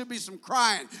remorse. There should be some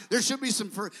crying. There should be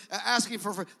some asking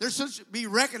for. There should be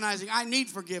recognizing I need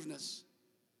forgiveness.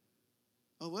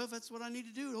 Oh, well, if that's what I need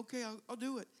to do, okay, I'll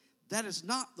do it. That is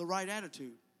not the right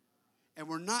attitude. And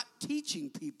we're not teaching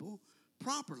people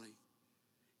properly.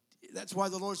 That's why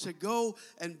the Lord said, go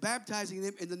and baptizing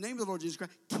them in the name of the Lord Jesus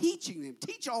Christ, teaching them.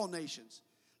 Teach all nations.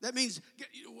 That means,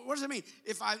 what does that mean?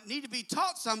 If I need to be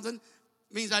taught something,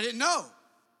 it means I didn't know.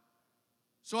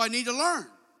 So I need to learn.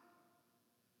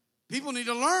 People need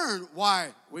to learn why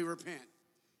we repent.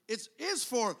 It is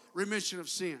for remission of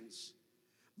sins.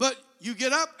 But you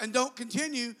get up and don't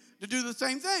continue to do the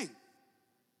same thing.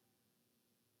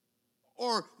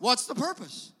 Or what's the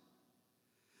purpose?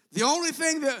 The only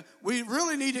thing that we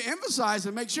really need to emphasize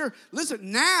and make sure,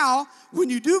 listen, now when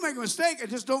you do make a mistake, and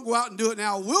just don't go out and do it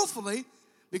now willfully,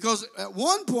 because at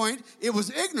one point it was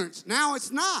ignorance. Now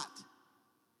it's not.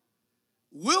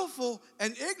 Willful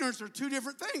and ignorance are two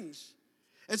different things.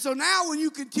 And so now when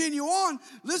you continue on,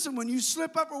 listen, when you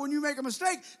slip up or when you make a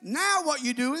mistake, now what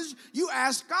you do is you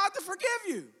ask God to forgive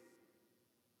you.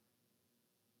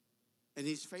 And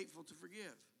he's faithful to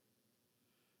forgive.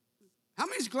 How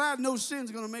many's glad no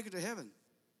sin's going to make it to heaven?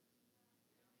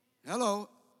 Hello.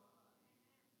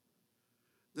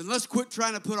 Then let's quit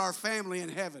trying to put our family in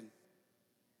heaven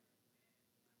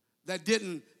that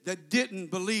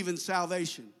didn't believe in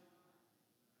salvation.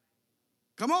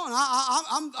 Come on,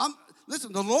 I'm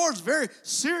listen, the Lord's very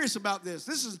serious about this.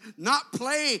 This is not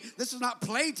play. This is not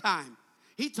playtime.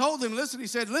 He told them, he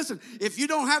said, listen, if you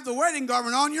don't have the wedding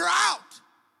garment on, you're out.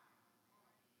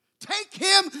 Take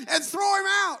him and throw him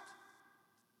out.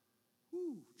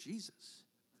 Ooh, Jesus.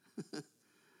 That's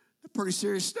pretty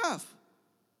serious stuff.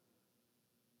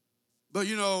 But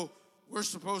we're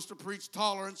supposed to preach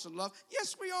tolerance and love.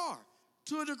 Yes, we are,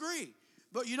 to a degree.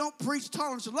 But you don't preach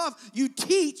tolerance and love. You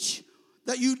teach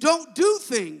that you don't do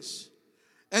things.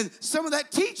 And some of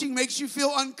that teaching makes you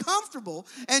feel uncomfortable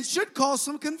and should cause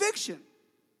some conviction.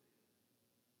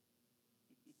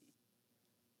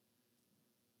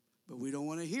 But we don't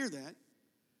want to hear that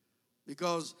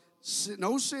because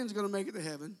no sin's going to make it to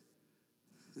heaven.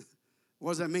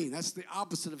 What does that mean? That's the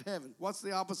opposite of heaven. What's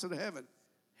the opposite of heaven?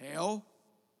 Hell.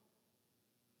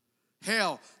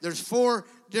 Hell. There's 4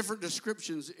 different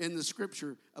descriptions in the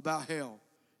scripture about hell.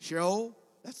 Sheol,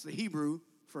 that's the Hebrew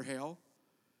for hell.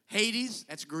 Hades,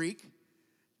 that's Greek.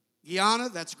 Gehenna,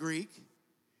 that's Greek.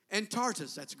 And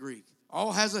Tartarus, that's Greek.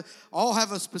 All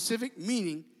have a specific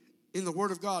meaning in the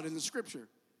Word of God, in the scripture.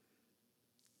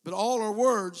 But all are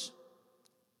words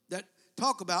that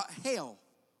talk about hell,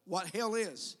 what hell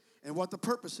is, and what the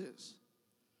purpose is.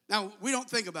 Now, we don't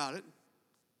think about it,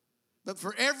 but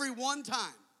for every one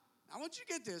time, I want you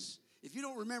to get this, if you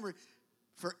don't remember,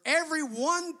 for every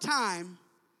one time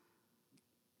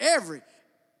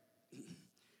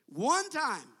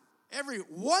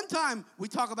we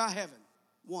talk about heaven.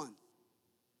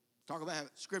 Talk about heaven,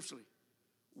 scripturally.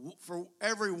 For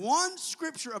every one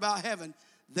scripture about heaven,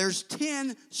 there's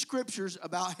 10 scriptures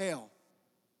about hell.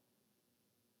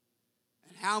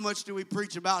 And how much do we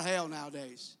preach about hell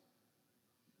nowadays?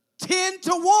 10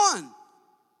 to 1.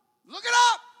 Look it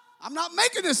up. I'm not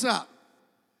making this up.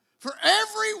 For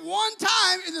every one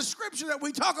time in the scripture that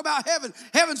we talk about heaven,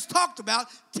 heaven's talked about,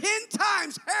 10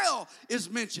 times hell is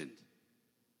mentioned.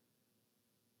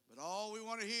 But all we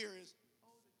want to hear is,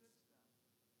 oh, the good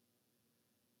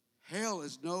stuff. Hell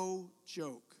is no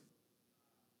joke.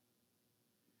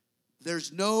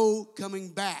 There's no coming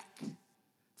back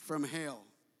from hell.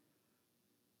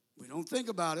 We don't think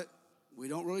about it. We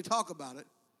don't really talk about it.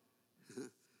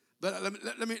 But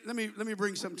let me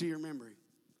bring something to your memory.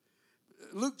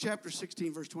 Luke chapter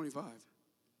 16, verse 25.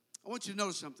 I want you to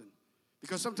notice something.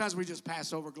 Because sometimes we just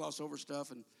pass over, gloss over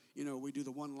stuff, and, we do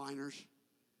the one-liners.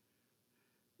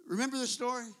 Remember this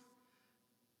story?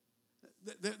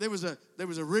 There was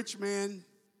a rich man.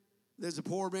 There's a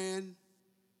poor man.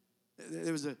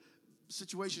 There was a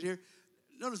situation here.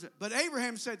 Notice it. But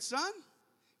Abraham said, son,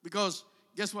 because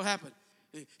guess what happened?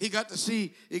 He got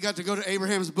to go to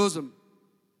Abraham's bosom.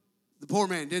 The poor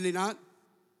man, didn't he not?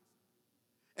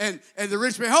 And the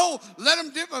rich man, let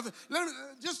him dip,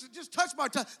 just touch my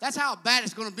tongue. That's how bad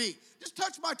it's going to be. Just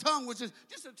touch my tongue, which is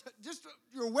just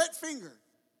your wet finger.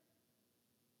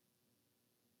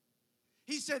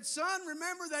 He said, son,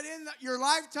 remember that in your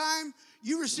lifetime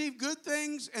you received good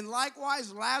things, and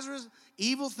likewise Lazarus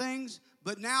evil things,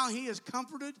 but now he is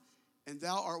comforted, and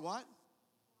thou art what?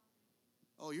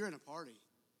 Oh, you're in a party.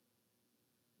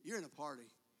 You're in a party.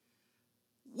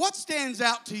 What stands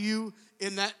out to you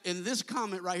in this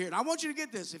comment right here? And I want you to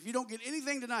get this. If you don't get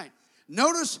anything tonight,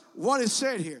 notice what is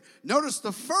said here. Notice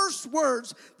the first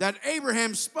words that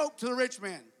Abraham spoke to the rich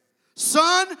man.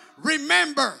 Son,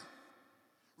 remember.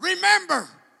 Remember.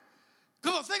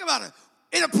 Come on, think about it.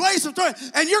 In a place of joy,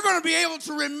 and you're going to be able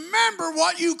to remember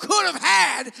what you could have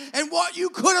had and what you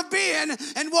could have been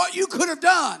and what you could have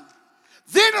done.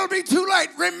 Then it'll be too late.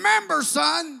 Remember,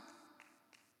 son.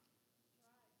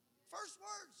 First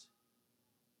words.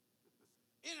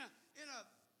 In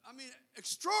a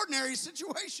extraordinary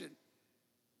situation.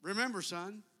 Remember,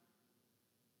 son.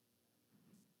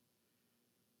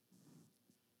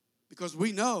 Because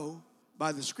we know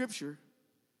by the scripture,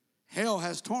 hell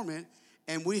has torment,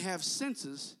 and we have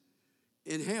senses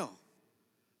in hell.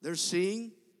 There's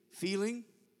seeing, feeling.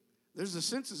 There's the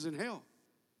senses in hell.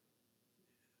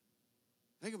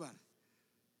 Think about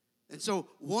it. And so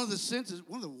one of the senses,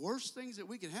 one of the worst things that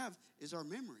we can have is our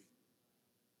memory.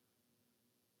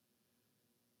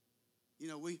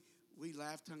 We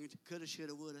laugh tongue into coulda,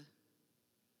 shoulda, woulda.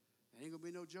 There ain't gonna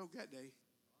be no joke that day.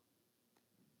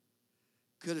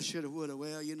 Coulda, shoulda, woulda.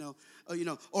 Well,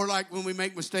 or like when we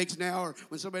make mistakes now, or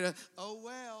when somebody does, oh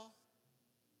well.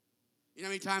 You know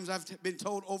how many times I've been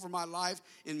told over my life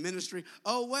in ministry,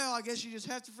 oh well, I guess you just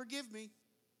have to forgive me.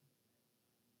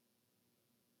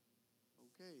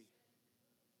 Okay.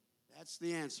 That's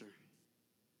the answer.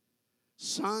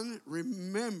 Son,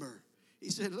 remember. He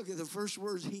said, look at the first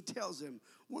words he tells him.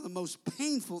 One of the most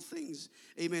painful things,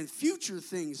 amen, future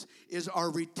things, is our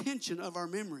retention of our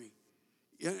memory.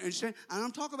 You understand? And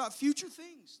I'm talking about future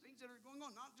things that are going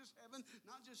on, not just heaven,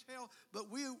 not just hell,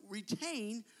 but we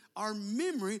retain our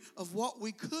memory of what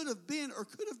we could have been or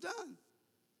could have done.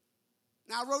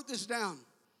 Now, I wrote this down.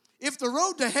 If the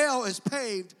road to hell is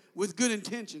paved with good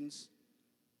intentions,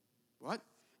 what?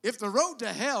 If the road to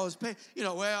hell is paved, I meant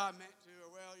to, or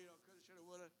coulda, shoulda,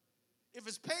 woulda. If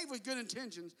it's paved with good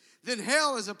intentions, then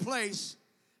hell is a place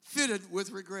fitted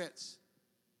with regrets.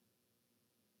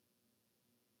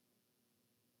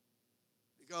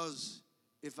 Because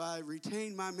if I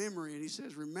retain my memory, and he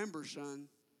says, remember, son,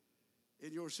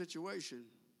 in your situation,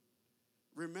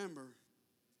 remember,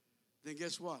 then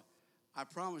guess what? I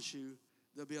promise you,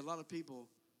 there'll be a lot of people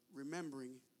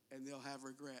remembering, and they'll have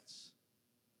regrets.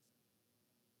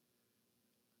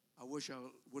 I wish I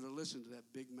would have listened to that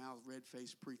big-mouthed,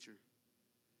 red-faced preacher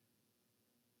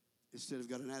instead of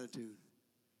got an attitude,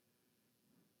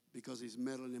 because he's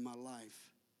meddling in my life.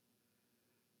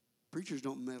 Preachers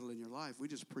don't meddle in your life. We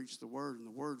just preach the word, and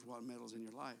the word's what meddles in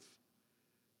your life.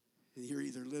 And you're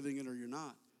either living it or you're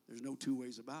not. There's no two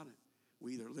ways about it.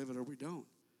 We either live it or we don't.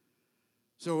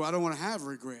 So I don't want to have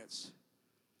regrets,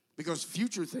 because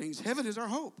future things, heaven is our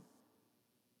hope.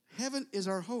 Heaven is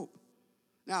our hope.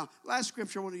 Now, last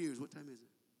scripture I want to use. What time is it?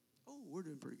 Oh, we're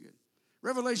doing pretty good.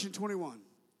 Revelation 21.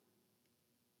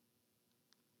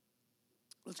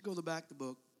 Let's go to back of the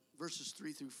book, verses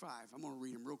 3 through 5. I'm going to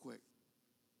read them real quick.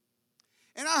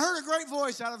 And I heard a great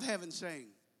voice out of heaven saying,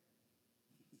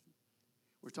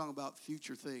 we're talking about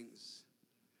future things.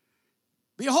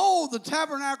 Behold, the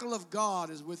tabernacle of God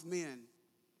is with men.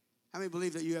 How many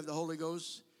believe that you have the Holy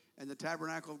Ghost and the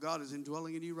tabernacle of God is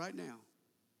indwelling in you right now?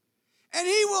 And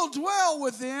he will dwell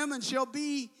with them and shall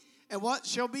be, and what?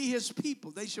 Shall be his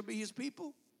people. They shall be his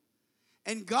people.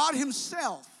 And God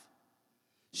himself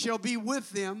shall be with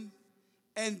them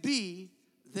and be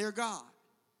their God.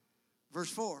 Verse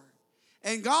 4.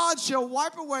 And God shall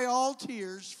wipe away all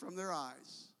tears from their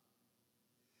eyes,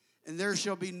 and there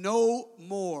shall be no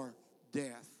more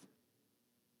death.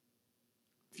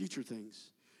 Future things.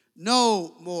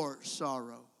 No more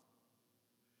sorrow.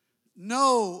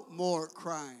 No more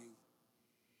crying.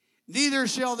 Neither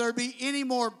shall there be any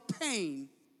more pain.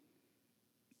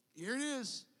 Here it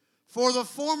is. For the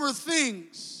former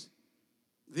things,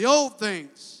 the old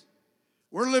things.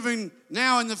 We're living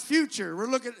now in the future. We're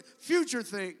looking at future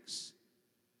things.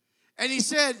 And he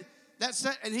said,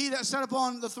 and he that sat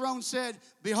upon the throne said,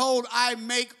 behold, I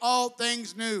make all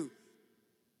things new.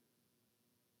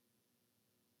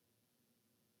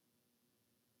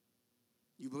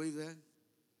 You believe that?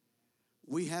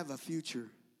 We have a future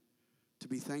to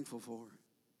be thankful for.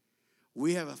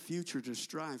 We have a future to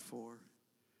strive for.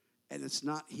 And it's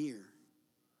not here.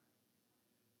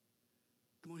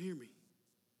 Come on, hear me.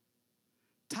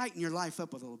 Tighten your life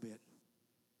up a little bit.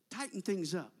 Tighten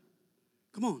things up.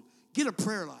 Come on, get a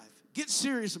prayer life. Get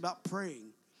serious about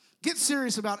praying. Get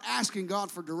serious about asking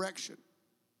God for direction.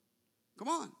 Come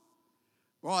on.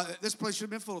 Well, this place should have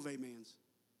been full of amens.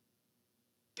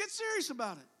 Get serious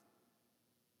about it.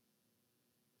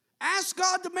 Ask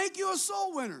God to make you a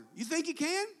soul winner. You think He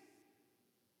can?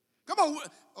 Come on.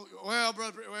 Well,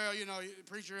 brother,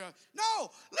 preacher.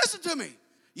 No, listen to me.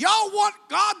 Y'all want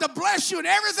God to bless you and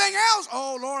everything else?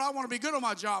 Oh, Lord, I want to be good on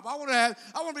my job. I want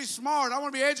to be smart. I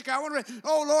want to be educated.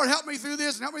 Oh, Lord, help me through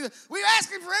this and help me. We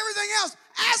ask Him for everything else.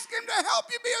 Ask Him to help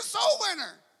you be a soul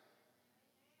winner.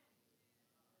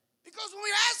 Because when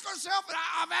we ask ourselves, and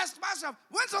I've asked myself,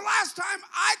 when's the last time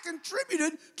I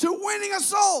contributed to winning a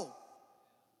soul?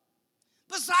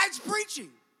 Besides preaching.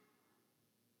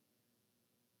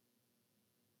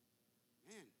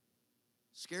 Man,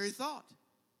 scary thought.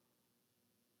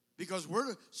 Because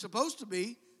we're supposed to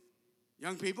be,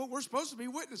 young people, we're supposed to be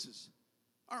witnesses,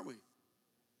 aren't we?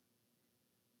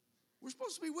 We're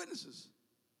supposed to be witnesses.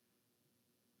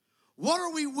 What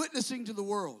are we witnessing to the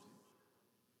world?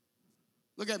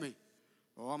 Look at me.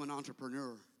 Oh, I'm an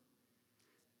entrepreneur.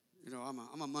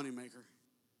 I'm a money maker.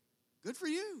 Good for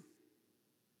you.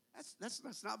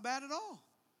 That's not bad at all.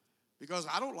 Because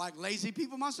I don't like lazy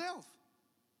people myself.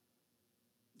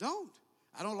 Don't.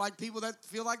 I don't like people that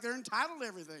feel like they're entitled to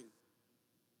everything.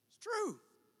 It's true.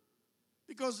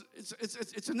 Because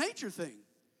it's a nature thing.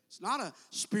 It's not a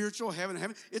spiritual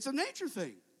heaven. It's a nature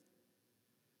thing.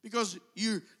 Because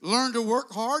you learn to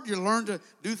work hard, you learn to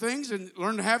do things and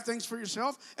learn to have things for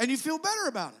yourself, and you feel better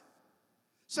about it.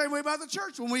 Same way about the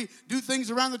church. When we do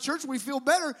things around the church, we feel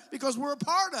better because we're a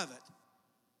part of it.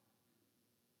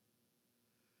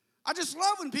 I just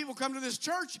love when people come to this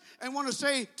church and want to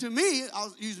say to me,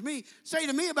 I'll use me, say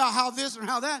to me about how this and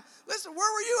how that. Listen,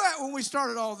 where were you at when we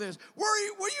started all this? Were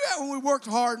you at when we worked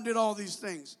hard and did all these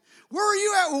things? Where were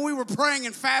you at when we were praying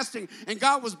and fasting and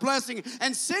God was blessing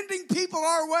and sending people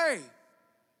our way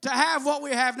to have what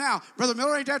we have now? Brother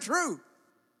Miller, ain't that true?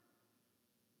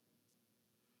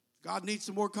 God needs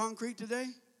some more concrete today?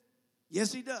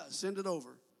 Yes, He does. Send it over.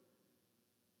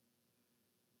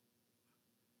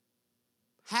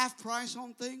 Half price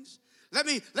on things. Let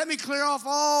me clear off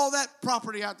all that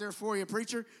property out there for you,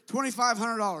 preacher.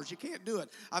 $2,500. You can't do it.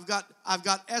 I've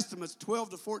got estimates, 12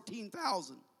 to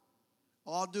 14,000.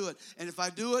 I'll do it. And if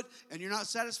I do it and you're not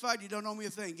satisfied, you don't owe me a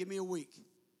thing. Give me a week.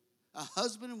 A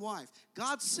husband and wife.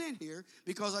 God sent here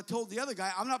because I told the other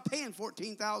guy, I'm not paying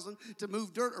 $14,000 to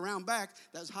move dirt around back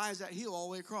that's high as that hill all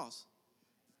the way across.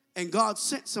 And God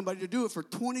sent somebody to do it for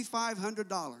 $2,500.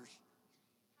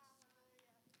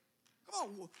 Come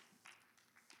on.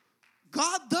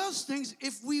 God does things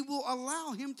if we will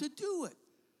allow Him to do it.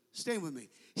 Stand with me.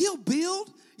 He'll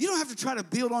build. You don't have to try to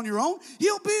build on your own.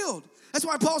 He'll build. That's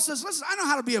why Paul says, listen, I know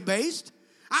how to be abased.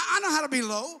 I know how to be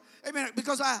low. Amen.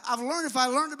 Because I've learned if I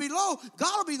learn to be low,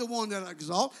 God will be the one that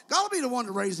exalt. God will be the one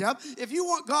to raise you up. If you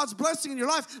want God's blessing in your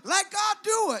life, let God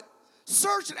do it.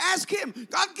 Search and ask Him,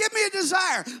 God, give me a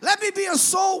desire. Let me be a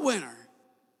soul winner.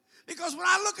 Because when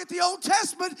I look at the Old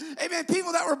Testament, amen,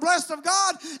 people that were blessed of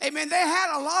God, amen, they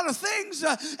had a lot of things,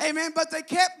 amen, but they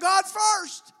kept God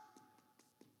first.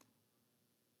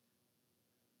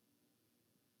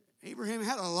 Abraham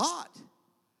had a lot.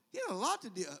 He had a lot to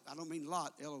do. I don't mean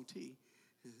Lot, L-O-T,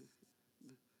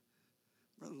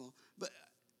 brother-in-law, but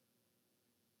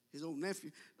his old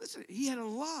nephew. Listen, he had a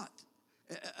lot.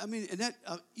 I mean, and that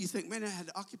you think, man, that had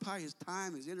to occupy his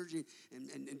time, his energy,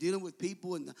 and dealing with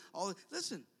people and all that.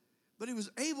 Listen. But he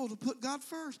was able to put God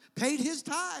first, paid his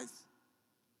tithe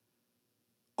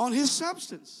on his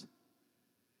substance.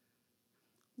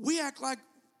 We act like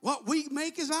what we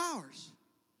make is ours.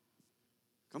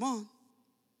 Come on.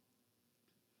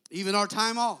 Even our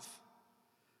time off.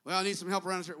 Well, I need some help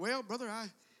around the church. Well, brother, I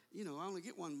only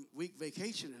get 1 week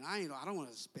vacation, and I don't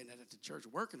want to spend it at the church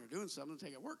working or doing something to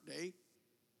take a work day.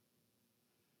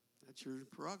 That's your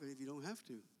prerogative. You don't have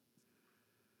to.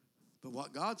 But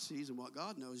what God sees and what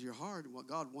God knows, your heart and what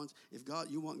God wants, if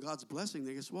you want God's blessing,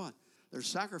 then guess what? There's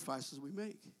sacrifices we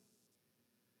make.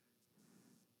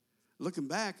 Looking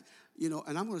back,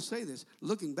 and I'm going to say this,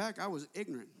 looking back, I was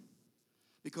ignorant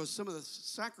because some of the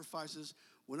sacrifices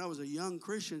when I was a young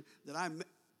Christian that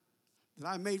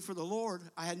I made for the Lord,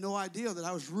 I had no idea that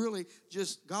I was really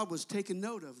God was taking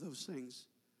note of those things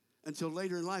until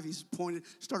later in life he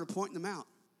started pointing them out.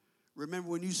 Remember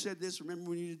when you said this? Remember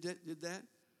when you did that?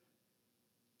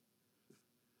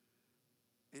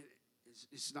 And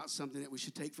it's not something that we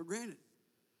should take for granted.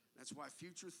 That's why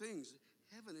future things,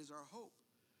 heaven is our hope.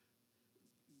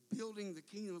 Building the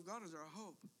kingdom of God is our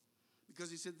hope. Because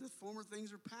he said, the former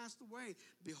things are passed away.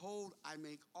 Behold, I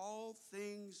make all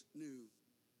things new.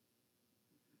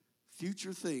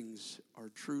 Future things are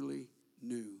truly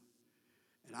new.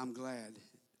 And I'm glad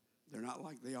they're not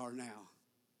like they are now.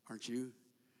 Aren't you?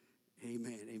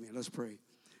 Amen. Amen. Let's pray.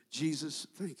 Jesus,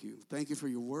 thank you. Thank you for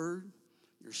your word,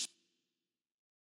 your